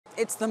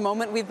It's the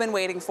moment we've been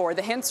waiting for.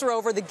 The hints are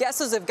over. The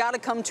guesses have got to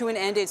come to an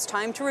end. It's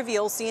time to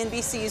reveal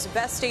CNBC's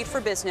best state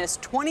for business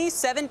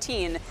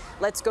 2017.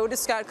 Let's go to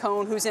Scott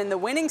Cohn, who's in the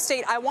winning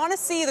state. I want to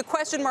see the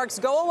question marks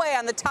go away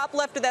on the top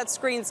left of that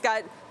screen.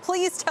 Scott,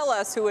 please tell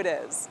us who it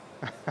is.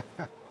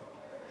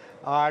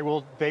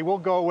 They will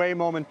go away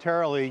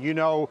momentarily. You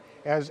know,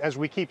 as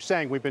we keep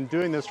saying, we've been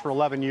doing this for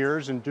 11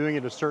 years and doing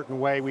it a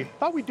certain way. We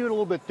thought we'd do it a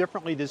little bit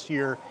differently this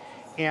year.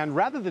 And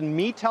rather than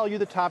me tell you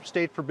the top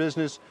state for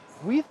business,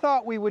 we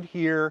thought we would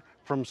hear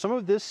from some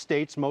of this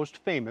state's most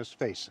famous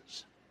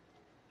faces.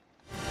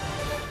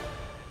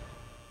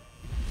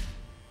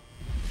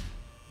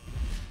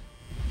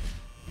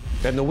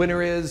 And the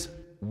winner is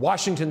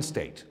Washington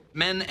State.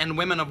 Men and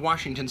women of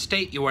Washington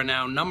State, you are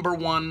now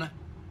 #1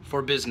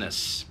 for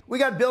business. We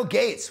got Bill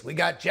Gates, we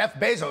got Jeff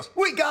Bezos,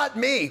 we got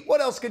me. What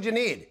else could you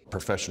need?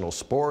 Professional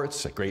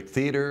sports, great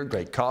theater,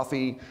 great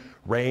coffee,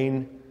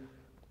 rain,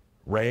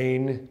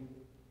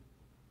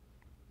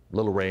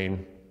 little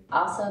rain.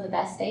 Also the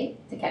best state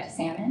to catch a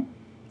salmon,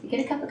 to get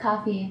a cup of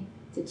coffee,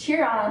 to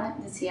cheer on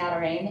the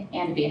Seattle Rain,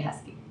 and to be a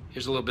Husky.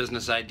 Here's a little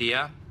business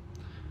idea.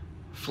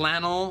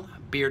 Flannel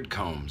beard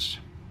combs.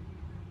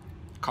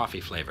 Coffee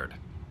flavored.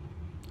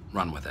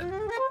 Run with it.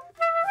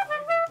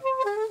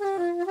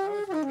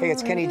 Hey,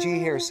 it's Kenny G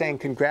here saying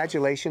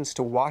congratulations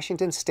to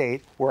Washington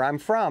State, where I'm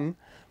from,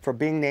 for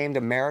being named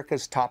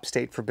America's top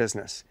state for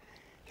business.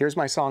 Here's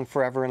my song,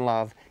 Forever in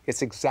Love.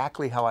 It's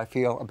exactly how I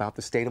feel about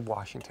the state of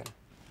Washington.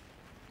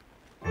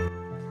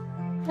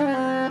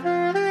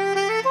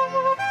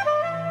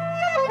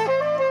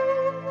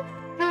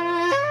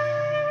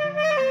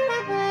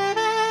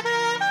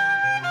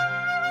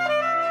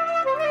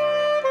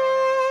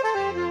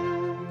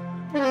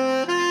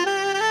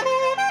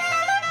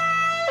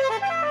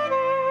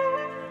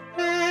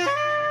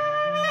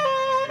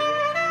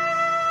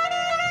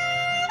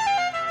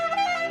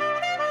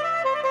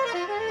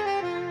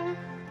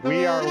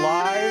 We are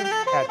live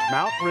at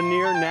Mount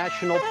Rainier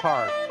National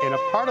Park, in a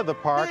part of the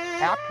park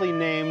aptly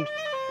named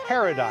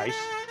Paradise,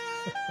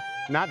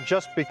 not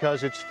just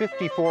because it's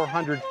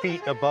 5,400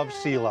 feet above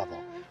sea level.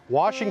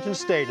 Washington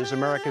State is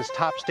America's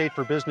top state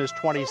for business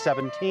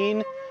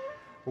 2017.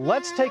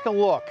 Let's take a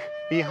look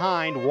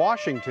behind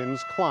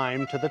Washington's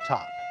climb to the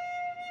top.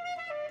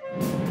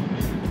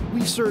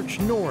 We search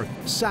north,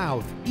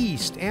 south,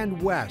 east, and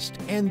west,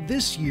 and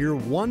this year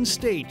one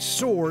state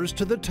soars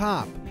to the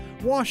top.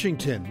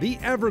 Washington, the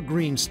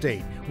evergreen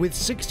state, with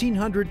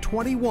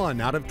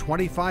 1,621 out of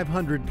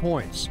 2,500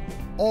 points.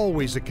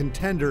 Always a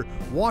contender,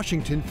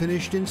 Washington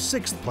finished in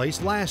 6th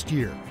place last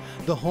year.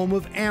 The home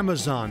of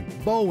Amazon,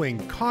 Boeing,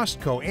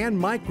 Costco, and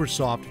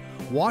Microsoft,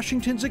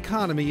 Washington's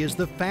economy is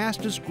the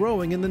fastest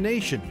growing in the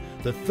nation,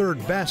 the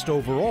 3rd best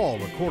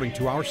overall, according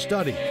to our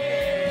study.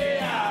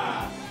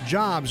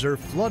 Jobs are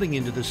flooding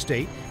into the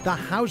state. The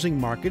housing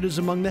market is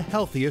among the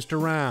healthiest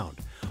around.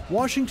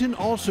 Washington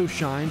also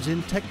shines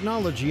in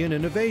technology and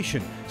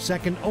innovation,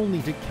 second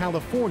only to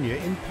California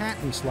in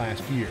patents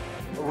last year.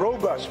 A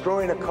robust,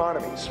 growing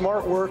economy,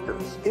 smart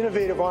workers,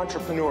 innovative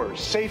entrepreneurs,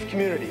 safe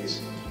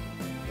communities,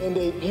 and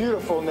a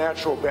beautiful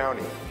natural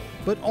bounty.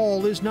 But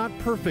all is not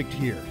perfect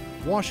here.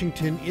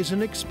 Washington is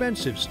an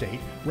expensive state,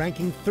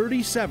 ranking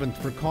 37th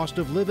for cost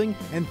of living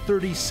and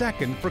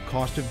 32nd for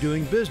cost of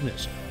doing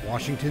business.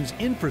 Washington's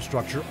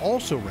infrastructure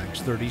also ranks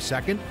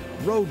 32nd.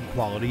 Road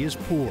quality is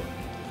poor.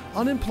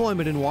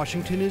 Unemployment in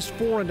Washington is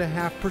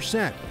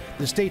 4.5%.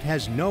 The state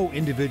has no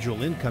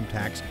individual income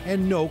tax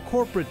and no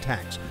corporate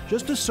tax,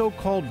 just a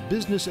so-called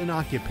business and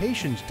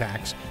occupations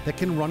tax that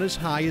can run as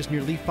high as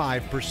nearly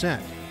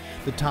 5%.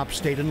 The top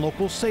state and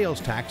local sales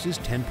tax is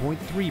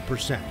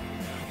 10.3%.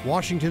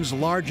 Washington's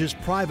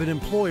largest private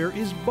employer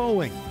is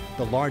Boeing.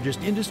 The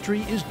largest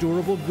industry is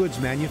durable goods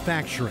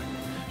manufacturing,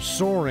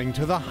 soaring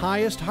to the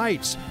highest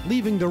heights,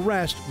 leaving the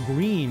rest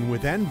green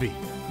with envy.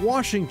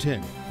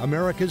 Washington,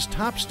 America's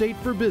top state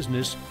for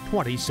business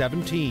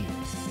 2017.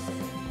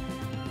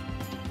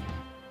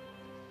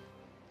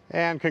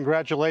 And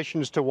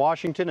congratulations to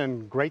Washington,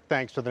 and great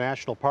thanks to the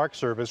National Park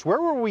Service. Where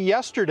were we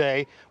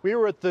yesterday? We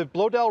were at the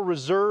Blodell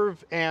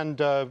Reserve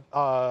and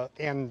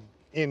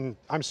in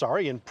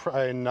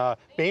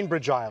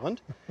Bainbridge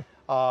Island.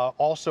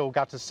 Also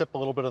got to sip a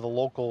little bit of the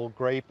local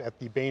grape at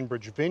the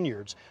Bainbridge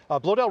Vineyards.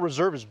 Blodell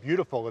Reserve is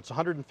beautiful. It's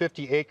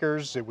 150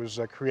 acres. It was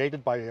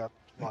created by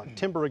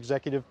timber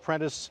executive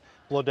Prentice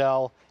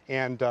Blodell,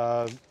 and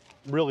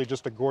really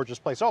just a gorgeous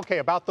place. Okay,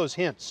 about those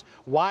hints.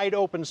 Wide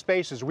open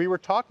spaces. We were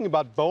talking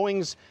about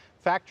Boeing's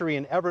factory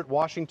in Everett,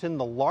 Washington,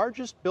 the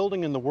largest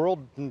building in the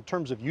world in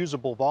terms of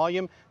usable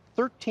volume,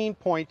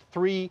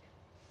 13.3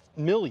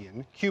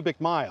 million cubic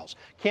miles.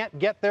 Can't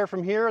get there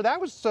from here. That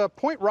was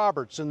Point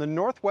Roberts in the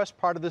northwest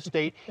part of the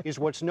state is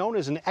what's known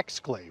as an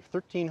exclave,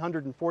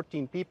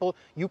 1,314 people.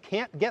 You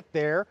can't get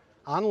there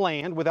on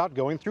land without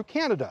going through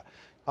Canada.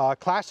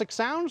 Classic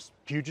sounds,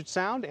 Puget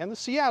Sound and the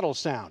Seattle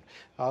Sound.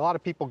 A lot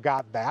of people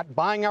got that.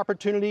 Buying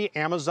opportunity,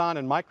 Amazon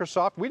and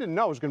Microsoft. We didn't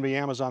know it was going to be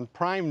Amazon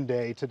Prime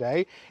Day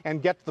today.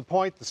 And get to the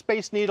point, the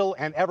Space Needle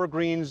and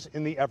evergreens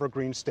in the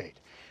Evergreen State.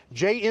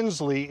 Jay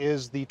Inslee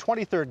is the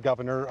 23rd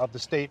governor of the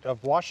state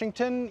of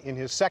Washington in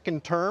his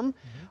second term.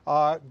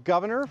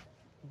 Governor,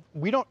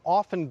 we don't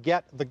often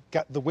get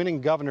the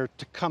winning governor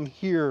to come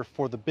here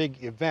for the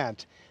big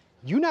event.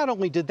 You not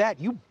only did that,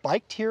 you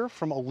biked here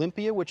from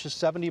Olympia, which is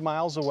 70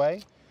 miles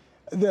away.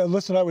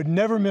 Listen, I would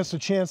never miss a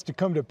chance to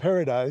come to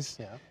Paradise.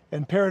 Yeah.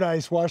 And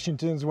Paradise,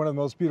 Washington is one of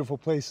the most beautiful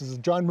places.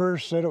 John Muir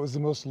said it was the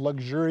most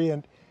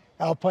luxuriant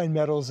alpine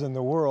meadows in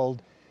the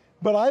world.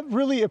 But I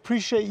really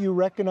appreciate you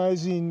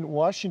recognizing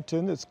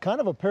Washington. It's kind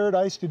of a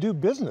paradise to do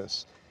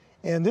business.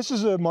 And this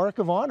is a mark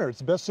of honor. It's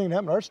the best thing that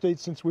happened in our state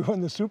since we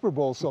won the Super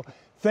Bowl. So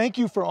thank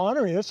you for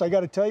honoring us. I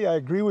got to tell you, I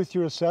agree with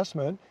your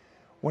assessment.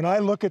 When I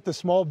look at the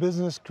small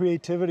business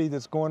creativity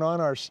that's going on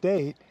in our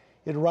state,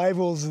 it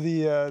rivals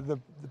the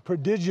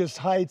prodigious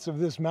heights of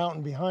this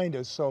mountain behind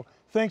us. So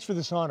thanks for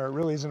this honor. It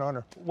really is an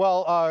honor.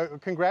 Well,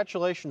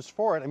 congratulations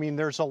for it. I mean,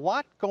 there's a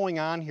lot going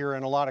on here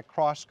and a lot of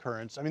cross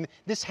currents. I mean,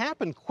 this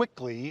happened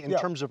quickly in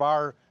terms of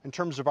our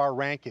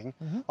ranking.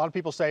 A lot of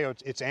people say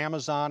it's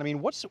Amazon. I mean,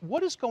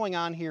 what is going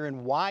on here,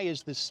 and why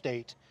is this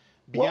state,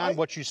 beyond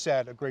what you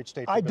said, a great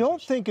state for business? I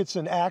don't think it's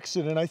an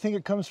accident. I think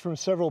it comes from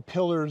several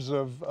pillars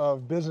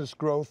of business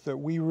growth that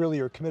we really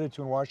are committed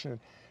to in Washington.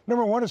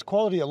 Number one is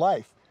quality of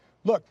life.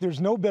 Look, there's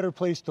no better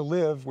place to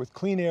live with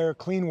clean air,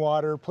 clean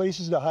water,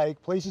 places to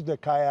hike, places to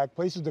kayak,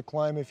 places to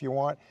climb if you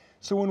want.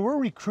 So when we're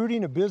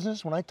recruiting a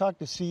business, when I talk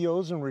to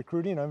CEOs and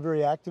recruiting, I'm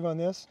very active on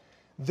this,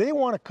 they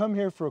want to come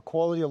here for a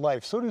quality of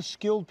life. So do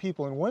skilled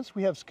people. And once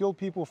we have skilled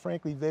people,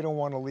 frankly, they don't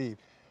want to leave.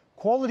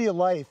 Quality of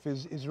life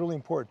is really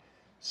important.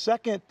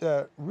 Second,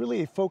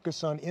 really a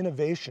focus on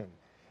innovation.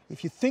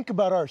 If you think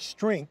about our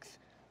strength,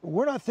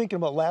 we're not thinking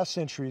about last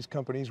century's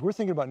companies, we're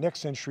thinking about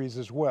next century's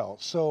as well.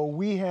 So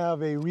we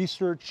have a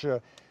research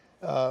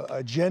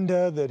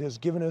agenda that has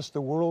given us the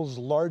world's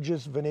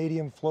largest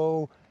vanadium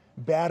flow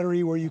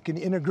battery where you can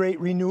integrate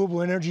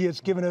renewable energy.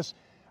 It's given us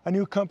a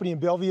new company in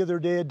Bellevue the other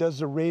day. It does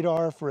the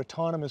radar for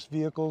autonomous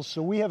vehicles.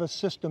 So we have a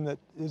system that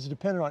is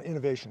dependent on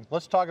innovation.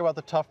 Let's talk about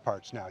the tough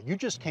parts now. You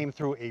just came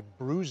through a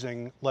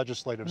bruising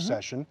legislative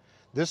session.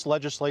 This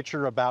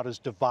legislature about as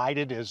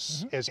divided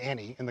as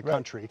any in the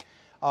country.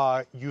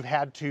 You've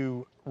had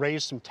to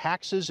raise some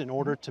taxes in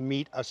order to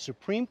meet a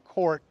Supreme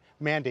Court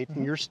mandate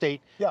from your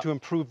state to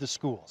improve the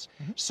schools.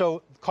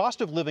 So the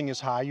cost of living is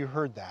high, you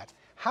heard that.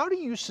 How do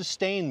you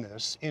sustain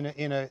this in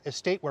a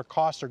state where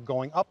costs are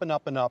going up and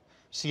up and up?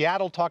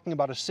 Seattle talking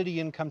about a city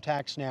income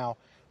tax now.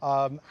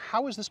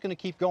 How is this going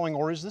to keep going,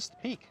 or is this the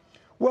peak?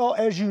 Well,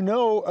 as you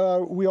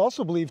know, we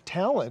also believe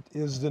talent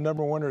is the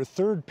number one or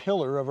third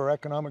pillar of our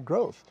economic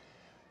growth.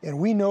 And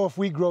we know if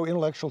we grow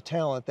intellectual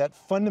talent, that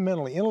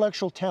fundamentally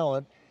intellectual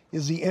talent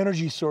is the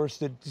energy source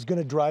that is going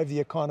to drive the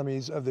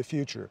economies of the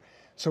future.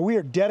 So we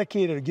are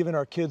dedicated to giving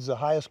our kids the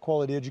highest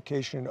quality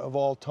education of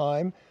all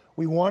time.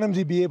 We want them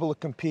to be able to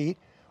compete.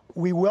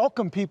 We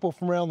welcome people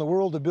from around the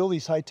world to build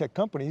these high-tech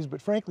companies,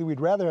 but frankly, we'd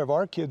rather have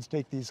our kids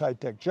take these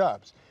high-tech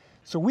jobs.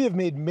 So we have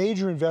made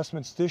major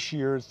investments this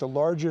year. It's the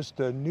largest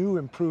new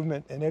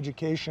improvement in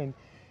education,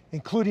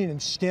 including in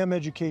STEM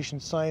education,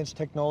 science,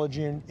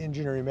 technology, and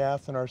engineering,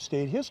 math in our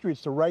state history.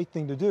 It's the right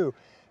thing to do.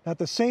 At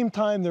the same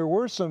time, there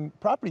were some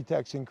property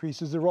tax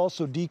increases. There were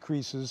also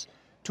decreases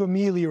to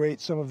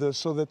ameliorate some of this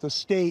so that the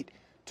state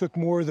took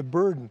more of the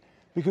burden,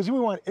 because we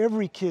want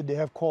every kid to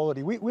have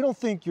quality. We don't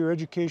think your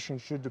education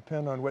should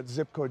depend on what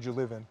zip code you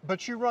live in.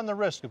 But you run the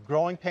risk of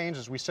growing pains,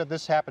 as we said,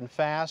 this happened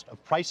fast,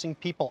 of pricing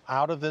people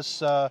out of this,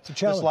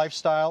 this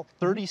lifestyle.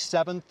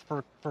 37th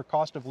for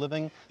cost of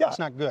living, that's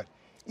not good.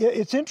 Yeah,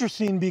 it's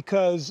interesting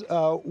because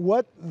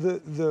what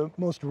the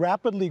most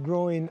rapidly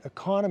growing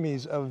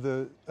economies of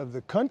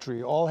the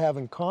country all have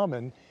in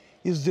common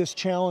is this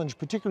challenge,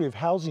 particularly of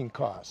housing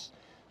costs.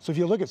 So if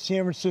you look at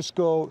San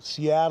Francisco,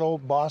 Seattle,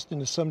 Boston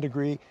to some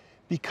degree,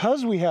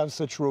 because we have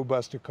such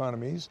robust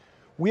economies,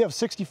 we have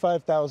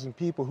 65,000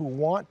 people who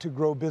want to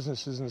grow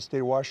businesses in the state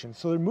of Washington.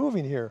 So they're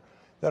moving here.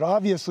 That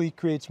obviously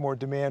creates more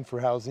demand for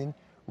housing.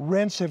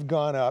 Rents have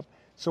gone up.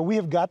 So we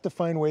have got to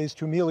find ways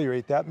to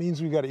ameliorate. That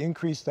means we've got to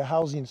increase the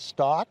housing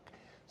stock.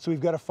 So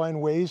we've got to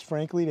find ways,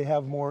 frankly, to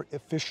have more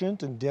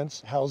efficient and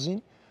dense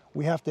housing.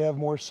 We have to have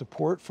more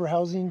support for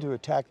housing to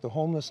attack the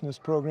homelessness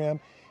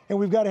program. And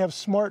we've got to have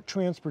smart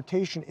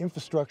transportation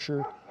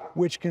infrastructure,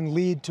 which can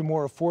lead to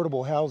more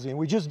affordable housing.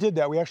 We just did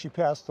that. We actually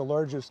passed the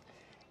largest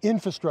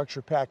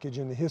infrastructure package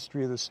in the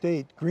history of the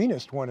state,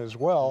 greenest one as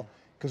well,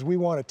 because we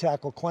want to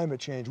tackle climate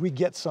change. We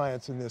get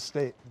science in this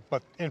state.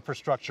 But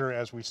infrastructure,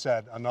 as we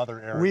said, another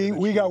area.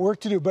 We got work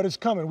to do, but it's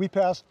coming. We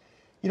passed,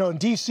 you know, in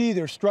DC,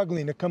 they're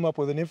struggling to come up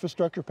with an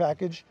infrastructure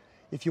package.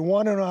 If you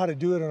want to know how to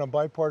do it on a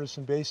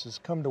bipartisan basis,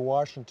 come to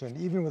Washington.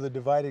 Even with a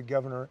divided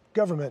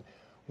government,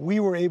 we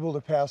were able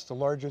to pass the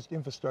largest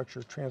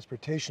infrastructure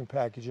transportation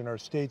package in our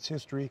state's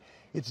history.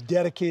 It's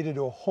dedicated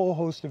to a whole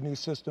host of new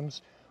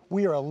systems.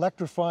 We are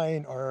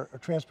electrifying our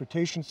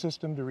transportation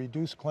system to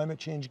reduce climate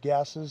change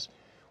gases.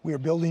 We are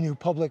building new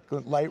public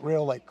light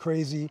rail like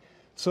crazy.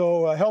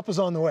 So help is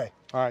on the way.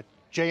 All right.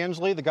 Jay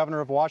Inslee, the governor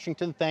of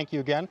Washington, thank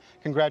you again.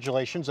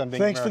 Congratulations on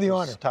being Thanks for the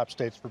America's honor. top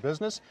states for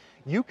business.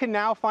 You can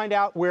now find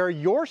out where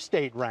your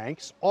state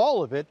ranks,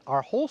 all of it,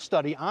 our whole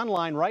study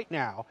online right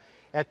now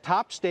at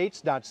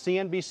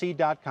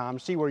topstates.cnbc.com.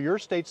 See where your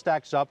state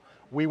stacks up.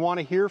 We want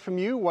to hear from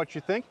you, what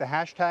you think. The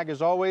hashtag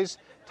is always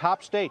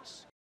Top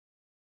States.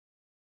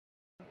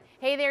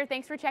 Hey there,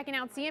 thanks for checking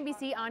out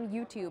CNBC on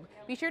YouTube.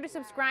 Be sure to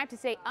subscribe to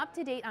stay up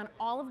to date on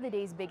all of the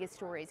day's biggest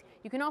stories.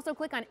 You can also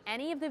click on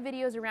any of the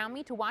videos around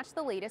me to watch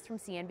the latest from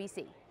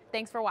CNBC.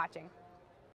 Thanks for watching.